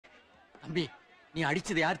தம்பி நீ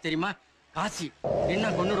அடிச்சது யார் தெரியுமா? காசி. என்ன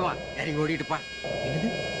கொன்னுடுவான். இறங்கி ஓடிட்டுப்பா. என்னது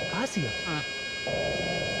காசியா?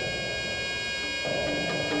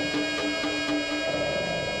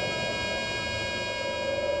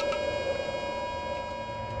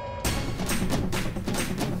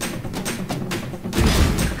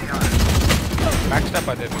 Backstep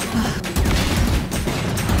are there.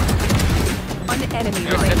 One enemy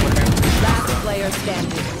remaining. Last player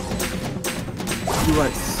standing. You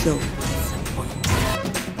are so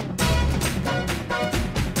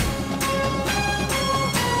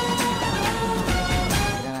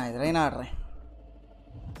இதனை நான் ஆடுறேன்.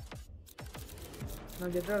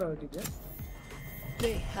 நான் கெட்டடா ஓடிட்டேன்.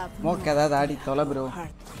 மோக் ஏதாவது ஆடி தொலை ப்ரோ.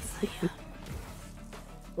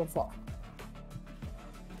 சோஃபா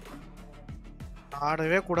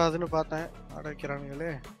ஆடவே கூடாதுன்னு பார்த்தேன். ஆட வைக்கிறானுங்களே.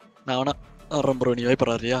 நான் வேணா ஆடுறேன் ப்ரோ. நீ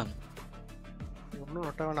வைப்பர் ஆடுறியா? ஒன்றும்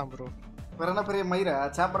ஒட்ட வேணாம் ப்ரோ. வேற என்ன பெரிய மயிரா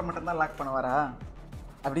சாப்பர் மட்டும் தான் லாக் பண்ணுவாரா?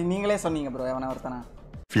 அப்படி நீங்களே சொன்னீங்க ப்ரோ. எவனா ஒருத்தனா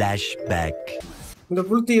Flashback. இந்த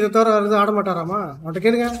புல்தி இத தவிர வேற எதுவும் ஆட மாட்டாராமா? அவட்ட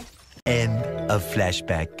கேளுங்க. End of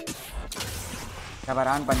flashback. Cover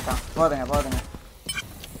on பண்ணிட்டான். போதுங்க.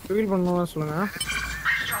 ரிவீல் பண்ணுவா சொல்லுங்க.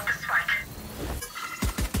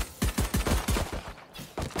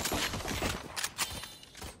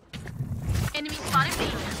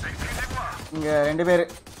 இங்க ரெண்டு பேர்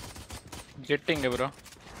ஜெட்டிங்க ப்ரோ.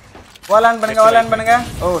 வால் ஆன் பண்ணுங்க.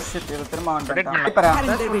 ஓ ஷிட் இது திரும்ப ஆன் பண்ணிட்டான். இப்பரா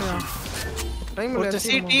டைம் ஒரு இல்ல.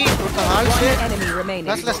 சிடி ஒரு ஹால்ஸ் Enemy remaining.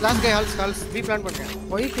 லாஸ்ட் கை ஹால்ஸ் பி பிளான் பண்ணுங்க.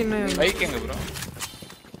 பைக் என்ன பைக்கிங்க ப்ரோ.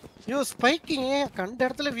 யோ ஸ்பைக்கிங் கண்ட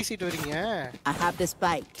இடத்துல வீசிட்டு வரீங்க. I have the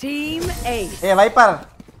spike. Team A. ஏய் வைப்பர்.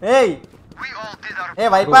 ஏய்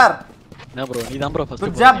வைப்பர். என்ன ப்ரோ நீ தான் bro first.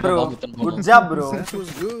 Good job bro.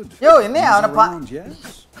 யோ என்ன அவன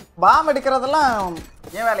பாம் எடுக்கிறதெல்லாம்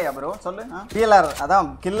ஏன் வேலையா ப்ரோ சொல்லு. ஹீலர் அதான்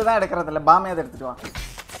கில் தான் எடுக்கிறது இல்ல. பாம் ஏது எடுத்துட்டு வா.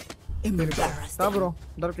 சா bro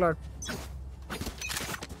dark Lord.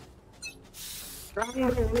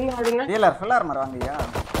 Healer full armour வாங்கயா.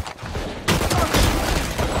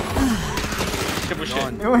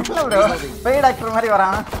 இவன் இல்ல ப்ரோ பெய்ட் ஆக்டர் மாதிரி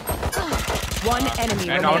வரான். One enemy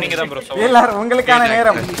நான் remaining. நீங்க தான் ப்ரோ. ஹீலர் உங்களுக்கான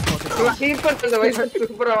நேரம்.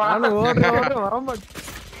 நான் ஓடுற வர மாட்டேன்.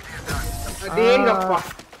 அடேங்கப்பா.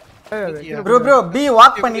 ப்ரோ பி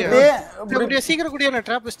வாக் பண்ணிட்டு அப்படியே சீக்கிரம் கூடிய நான்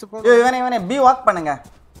ட்ராப் வச்சிட்டு போங்க. யோ இவனே பி வாக் பண்ணுங்க.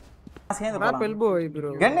 சேர்ந்து நான் போலாம். எல்போ வை ப்ரோ.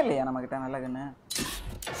 கன் இல்லையா நம்ம கிட்ட? நல்ல கன்.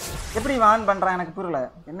 எப்படி ஆன் பண்றான் எனக்கு புரியல.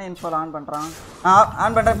 என்ன இன்ஃபோல ஆன் பண்றான்?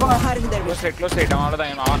 ஆன் பண்றேன் போங்க. க்ளோஸ் ரைட்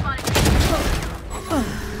அவ்வளவுதான். ஆன்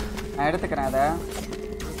நான் எடுத்துக்கறேன் அத.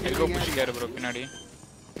 எல்போ புஷிங் யாரு ப்ரோ பின்னாடி?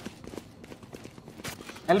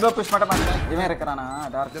 எல்போ புஷ் மட்டும் பண்ணுங்க. இவன் இருக்கறானா?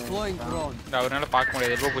 டார்க் அவரால பார்க்க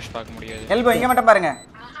முடியாது. எல்போ புஷ் பார்க்க முடியாது. எல்போ இங்க மட்டும் பாருங்க.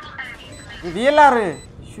 VLR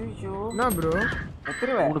ஷூ என்ன ப்ரோ?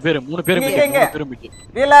 எத்திரவே மூணு பேர் மிட்.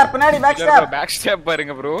 VLR பின்னாடி பேக் ஸ்டாப். பேக் ஸ்டாப்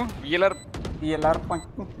பாருங்க ப்ரோ. VLR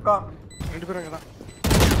பக்கா ரெண்டு பேரும் அங்கதான்.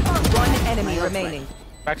 One enemy remaining.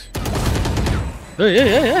 Back.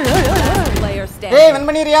 Player டேய் standing. வன்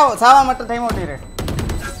பண்ணிரியா? சாவா மட்டும் டைம் ஓட்டிரு.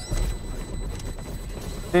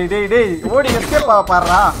 டேய் ஓடி escape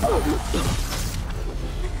Para.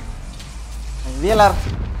 VLR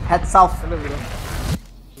heads off.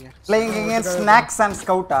 Playing against snacks and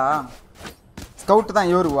scout. Scout தான்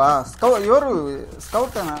யோருவா.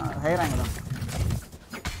 Scout ஹை ரேங்க் தான்.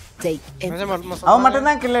 Take it. அவன் மட்டும்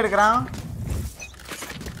தான் கில் எடுக்கறான்.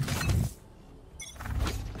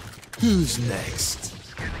 Who's next?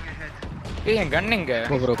 ஏய் என் கன் எங்க?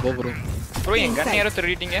 போ ப்ரோ. ப்ரோ என் கன் யாரோ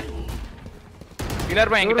திருடிட்டீங்க. இல்ல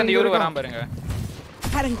ப்ரோ என்கிட்ட அந்த யூரோ வராம பாருங்க.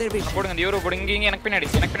 போடுங்க அந்த யூரோ போடுங்க. இங்க எனக்கு பின்னாடி.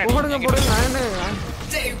 போடுங்க நானே.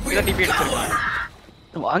 இத டிபி எடுத்துறேன்.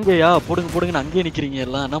 வாங்கயா போடுங்க. அங்கேயே நிக்கிறீங்க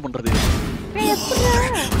எல்லாம். என்ன பண்றது?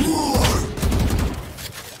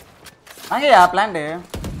 வாங்கயா பிளான்ட்.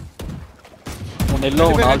 ஒன் எல்லோ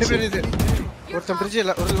ஒன் ரெண்டு ஆல்ஸ். பேர் இது. ஒருத்தன் பிரிட்ஜ்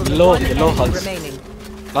இல்ல. ஒரு yellow halls. Remaining.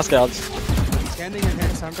 Last halls. Scanning and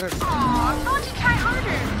 100.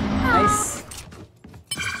 Nice.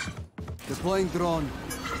 Deploying drone.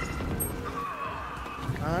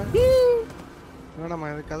 வேணாமா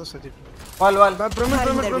இது கதை சதி. வால்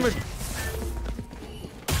pyramid.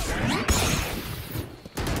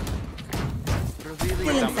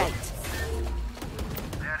 Still in sight.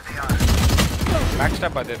 Back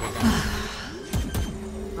stop பாத்து.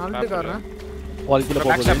 நாலு காரன். வால் கீழ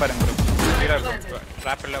பேக் ஸ்டாப் போகுது. பாருங்க ப்ரோ. கீழ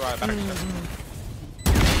ட்ராப் இல்ல வா கரெக்ட்.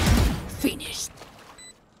 Finished.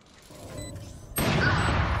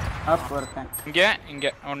 அப் ஒருத்தன். இங்க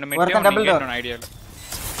ஒன்னு மிட் ஒருத்தன் double door. ஒன்னு ஐடியா இல்ல.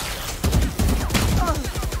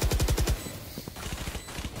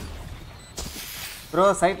 ப்ரோ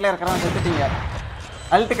சைட்ல இருக்கறவன் செத்துட்டீங்க.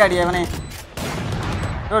 அல்ட் காடி அவனே.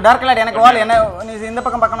 ப்ரோ டார்க் லைட் எனக்கு வால் என்ன நீ இந்த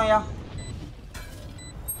பக்கம் பார்க்கணும்யா.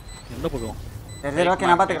 என்ன பக்கம்? சரி ஓகே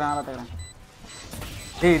நான் பாத்துக்கறேன்.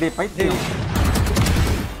 டேய் பைத்தியம்.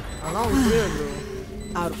 ஆனா உள்ளே bro.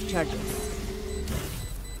 Out of charges.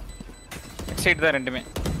 Side தான் ரெண்டுமே.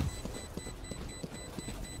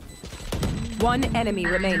 One enemy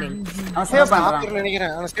remaining. அவன் சேவ் பண்றான். நான்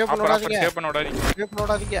நினைக்கிறேன். அவன் சேவ் பண்ணாதீங்க. சேவ்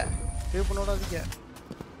பண்ணாதீங்க.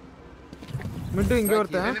 மிட்டு இங்க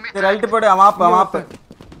ஒருத்தன். சரி அல்ட் போடு மாப்.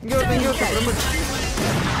 இங்க ஒருத்தன் pyramid.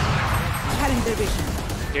 Cutting their vision.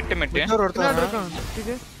 8 mid. இன்னொரு ஒருத்தன் இருக்கான்.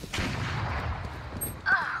 இது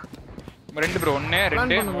ரெண்டு ப்ரோ 1 2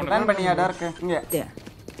 3. பிளான் பண்ணியா டார்க் இங்க. There.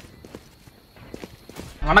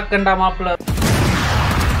 வணக்கம்டா மாப்ள.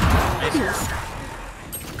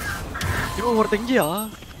 இவன் ஒருத்தன் இங்கயா?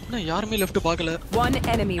 என்ன யாருமே லெஃப்ட் பார்க்கல. One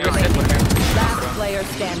enemy remaining. Last player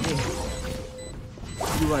standing.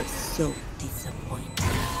 You are so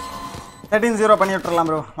disappointed. 13-0 பண்ணி விட்டுறலாம்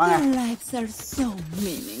ப்ரோ. வாங்க. Your lives are so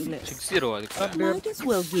meaningless. 6-0 அதுக்கு. Might as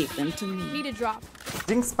well give them to me. Need a drop.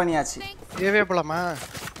 ஜிங்ஸ் பண்ணியாச்சு. ஏவே போலாமா?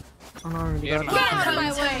 ஆனா Get out of my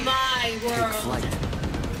way. My world.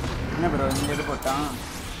 என்ன bro இங்க எது போட்டான்?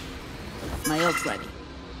 My ult's ready.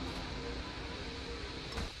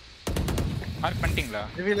 மார்க் பண்ணிட்டீங்களா?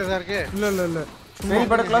 ரிவீலர் தான் இருக்கு. இல்ல. ஃபெயில்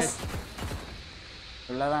பட க்ளோஸ்.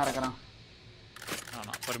 உள்ள தான் இருக்கறான்.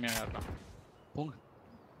 ஆனா பொறுமையா இருக்கலாம். போங்க.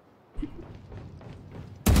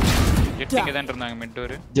 ஜெட் இங்க தான் இருந்தாங்க மிட்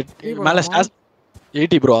டோர். ஜெட் மேல ஸ்டாஸ்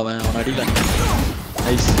 80 ப்ரோ அவன் அடியில.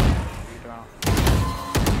 நைஸ்.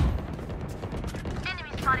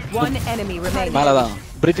 One enemy remaining. மேல தான்.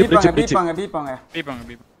 பிரிட்ஜ். பீப்பாங்க.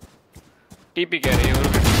 டிபி கேரி ஒரு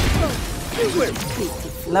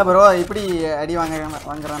இல்ல ப்ரோ இப்படி அடி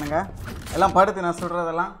வாங்குறானுங்க. எல்லாம் படுத்து நான்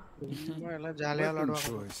சுடுறதெல்லாம். எல்லாம் ஜாலியா விளையாடுவாங்க.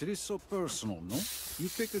 It is so personal, no? You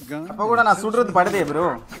pick a gun. அப்ப கூட நான் சுடுறது படுதே ப்ரோ.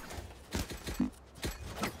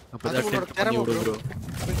 அப்பதான் டென்ட் பண்ணி விடு bro.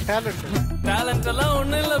 Talent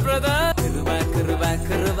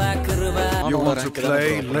You want to play?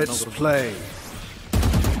 Let's play.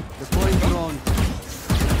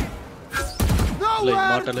 Like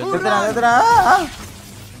மாட்டல. எதுடா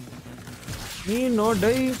நீ நோ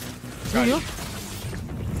டை. ஐயோ.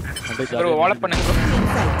 ப்ரோ வால் அப் பண்ணுங்க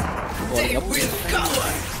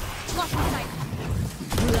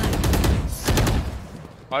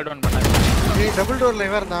வால் டவுன் பண்ணாங்க. ஏய் டபுள் டோர்ல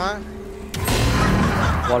இவன் தான்.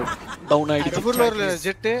 வால் டவுன் ஆயிடுச்சு. டபுள் டோர்ல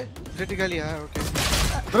ஜெட் காலியா? ஓகே.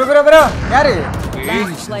 ப்ரோ யாரு?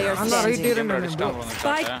 Last player right standing. இரண்டு.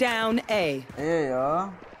 Spike down A. ஐயோ.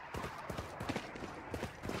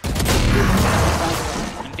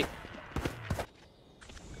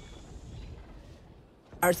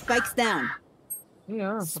 Our spikes down.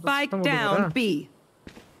 Yeah. Spike down B.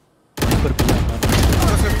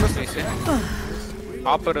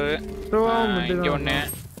 Offer இங்க ஒண்ணு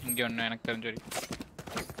எனக்கு தெரிஞ்ச வரைக்கும்.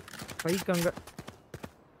 ஸ்பைக் அங்க.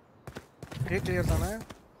 ஏ கிளியர் தானே?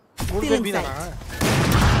 மூணு பி தானா?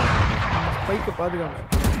 ஸ்பைக் பாதுகாங்க.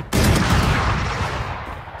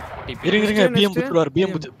 இருங்க PM புடுறார்.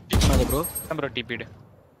 PM புடிச்சாத bro. Bro டிபிடு.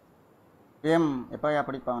 Game எப்பயா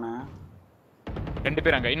படிப்பானே? ரெண்டு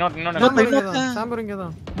பேர் அங்க. இன்னொன்னு சாம்பர் இங்க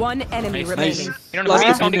தான். One enemy remaining. இன்னொன்னு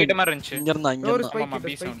பி சவுண்ட் கிட்ட மாதிரி இருந்துச்சு. இங்க இருந்தா. ஆமா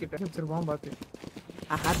பி சவுண்ட். சரி வாங்க பாத்து.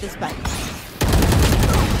 I have the spike.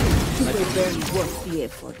 It will barely worth the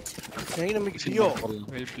effort. Dynamic deo.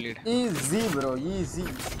 Well plate. Easy bro easy.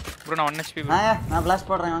 Bro நான் 1 HP ப்ரோ. நான் ஃபிளாஷ்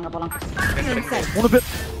போடுறேன் வாங்க போலாம். மூணு பேர்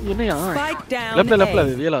என்னையா? Spike down. லெஃப்ட்ல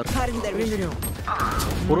வியலார். Cutting their vision.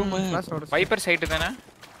 பொறுமை. வைப்பர் சைடு தானே?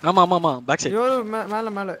 ஆமா பேக் சைடு. ஐயோ மேல.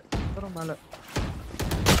 வரும் மேல.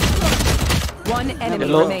 One enemy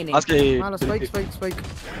Hello. remaining. ஆஸ்கே. மேல ஸ்பைக்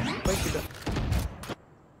கிட்ட.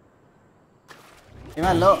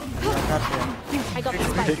 இவன் low. I got the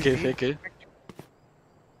spike. Fake.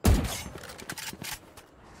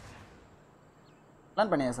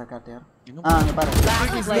 Plan பண்ணியா சார் காட்டியார்? அங்க பாரு.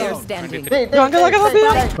 Last player standing. டேய்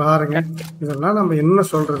பாருங்க. இதெல்லாம் நம்ம என்ன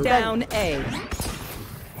சொல்றது? Down A.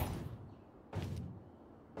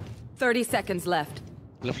 30 seconds left.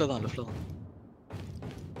 லெஃப்ட்ல தான்.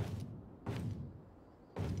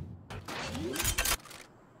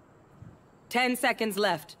 10 seconds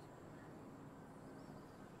left.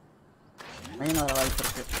 மெயின் வர வாய்ப்பு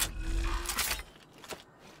இருக்கு.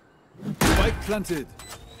 Spike planted.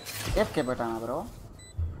 FK போட்டானா ப்ரோ?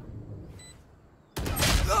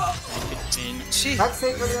 சி பேக்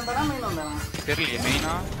சைடு வெளிய வந்தானா மெயின் வந்தானா? தெரியல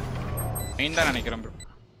மெயின் தான் நினைக்கிறேன் ப்ரோ.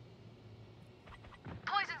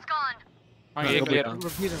 Poison's gone. ஏ கிளியர்.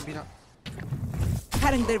 பி தான்.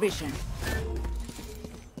 Cutting their vision.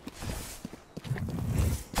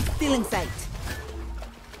 Still in sight.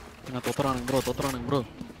 நான் தோத்துறானுங்க ப்ரோ.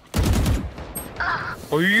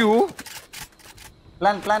 ஐயோ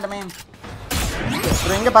பிளான் மெயின்.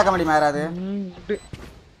 ப்ரோ எங்க பார்க்க முடியுமா யாராவது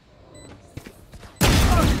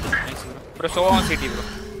ப்ரோ சோவான் சிட்டி ப்ரோ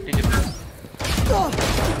டிஜி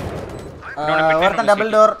ஒருத்தன்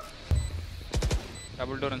டபுள் டோர்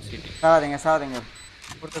அண்ட் சிட்டி சாவாதீங்க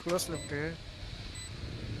ஒருத்த close left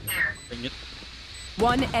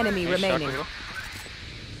One enemy remaining.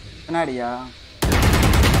 பின்னாடியா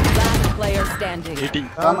Last player standing. 80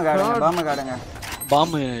 bomb காடுங்க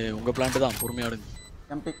bomb உங்க பிளான்ட் தான் பொறுமையா ஆடுங்க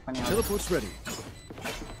ஜம்ப் பிக் பண்ணி Teleport's ready.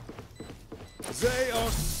 They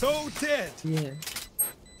are so dead.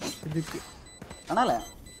 அதனால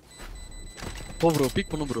போ ப்ரோ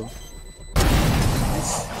பிக் பண்ணு ப்ரோ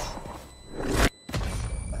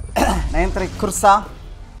 93 குர்சா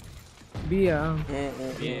பியா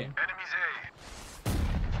ஏ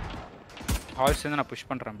ஹால்ஸ் நான் புஷ்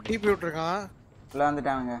பண்றேன் டிபி விட்டுருக்கான் உள்ள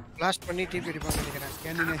வந்துட்டானுங்க பிளாஸ்ட் பண்ணி டிபி அடிப்பாங்க நினைக்கிறேன்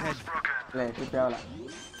Scanning ahead. இல்ல டிபி ஆவல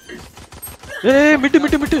ஏய்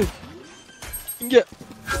மிட்டு இங்க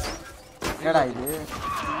என்னடா இது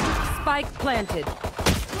Spike planted.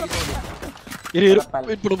 இரு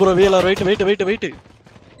வெயிட் பண்ணு ப்ரோ வேலா வெயிட்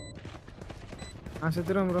நான்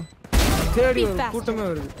செத்துறேன் ப்ரோ தேடி ஒரு கூட்டமே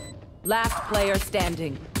வருது Last player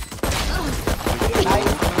standing.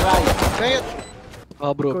 வா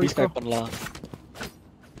ப்ரோ பீ ஸ்டாக் பண்ணலாம்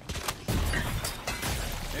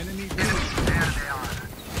Enemy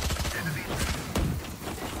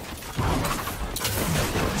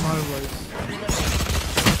ஸ்மால் பாய்ஸ்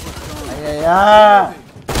ஐயா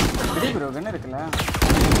பிடி ப்ரோ கண்ணு இருக்குல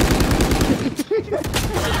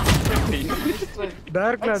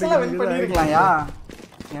டார்க்ல வின் பண்ணிருக்கலாம்யா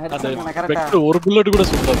அந்த கரெக்ட்டா வெக்டர் ஒரு புல்லட் கூட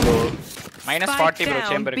சுட்டா ப்ரோ -40 ப்ரோ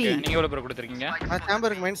சேம்பருக்கு நீங்க எவ்வளவு ப்ரோ கொடுத்திருக்கீங்க நான்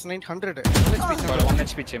சாம்பருக்கு -900 1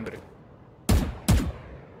 HP chamber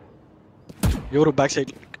யோரு back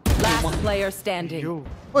side Last player standing.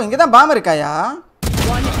 ஓ இங்க தான் பாம் இருக்காயா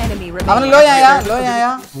One enemy அவன் remaining. லோயாயா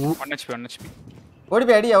 1 HP ஓடி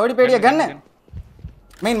போய் அடியா கன்னு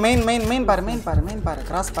மெயின் பாரு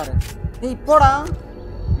கிராஸ் பாரு ஏய் போடா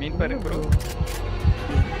மீன் பாரு ப்ரோ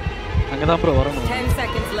அங்க தான் ப்ரோ வரணும் 10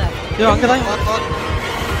 seconds left. ஏய் அங்க தான்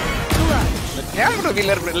ஏன் ப்ரோ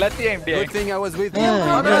கில்லர் ப்ரோ எல்லாத்தையும் இப்படி Good thing I was with you.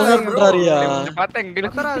 என்ன பண்றாரியா பார்த்தா இங்க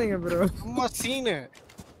கத்தறாதீங்க ப்ரோ சும்மா scene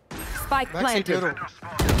Spike back side planted. வரும்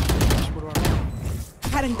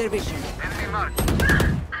Cutting their vision.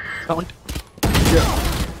 கவுண்ட்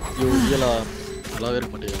யோ ஏலா நல்லா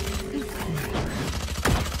இருக்க மாட்டியா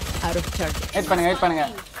Out of target. வெயிட் பண்ணுங்க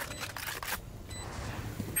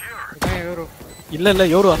இதான் யூரோ இல்ல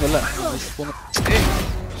யோரு அங்க இல்ல போங்க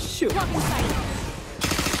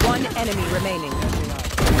One enemy remaining.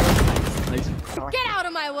 Nice Get out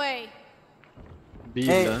of my way. B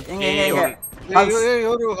ஏய் இல்ல எங்க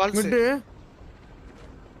euro halls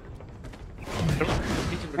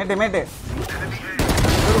mat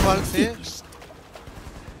euro halls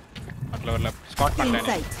வரல ஸ்பாட் பண்ணல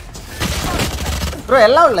ப்ரோ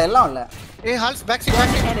எல்லாம் இல்ல ஏய் halls back side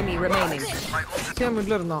One enemy remaining. Same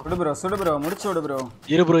மிட்ல இருந்தான் சுடு ப்ரோ முடிச்சு விடு ப்ரோ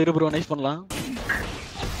இரு ப்ரோ நைஸ் பண்ணலாம்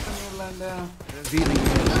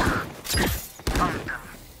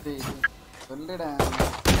சொல்லுடா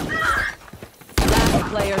Last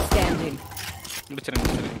player standing. முடிச்சிருங்க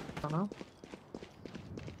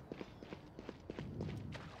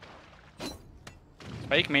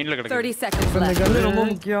ஸ்பைக் மெயின்ல கிடக்கு 30 seconds left. கன்னு ரொம்ப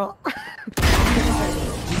முக்கியம்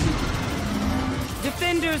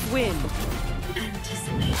Defenders win.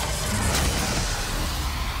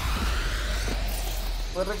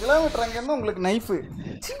 ஒரு கிலோமீட்டர் அங்க இருந்து உங்களுக்கு நைஃப்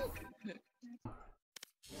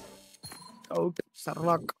அவுட்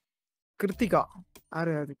சர்வாக் கிருத்திகா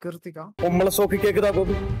யாரு அது கிருத்திகா பொம்பளை சோக்கு கேக்குதா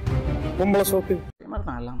கோபி பொம்பளை சோக்கு மாதிரி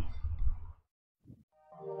தான் எல்லாம்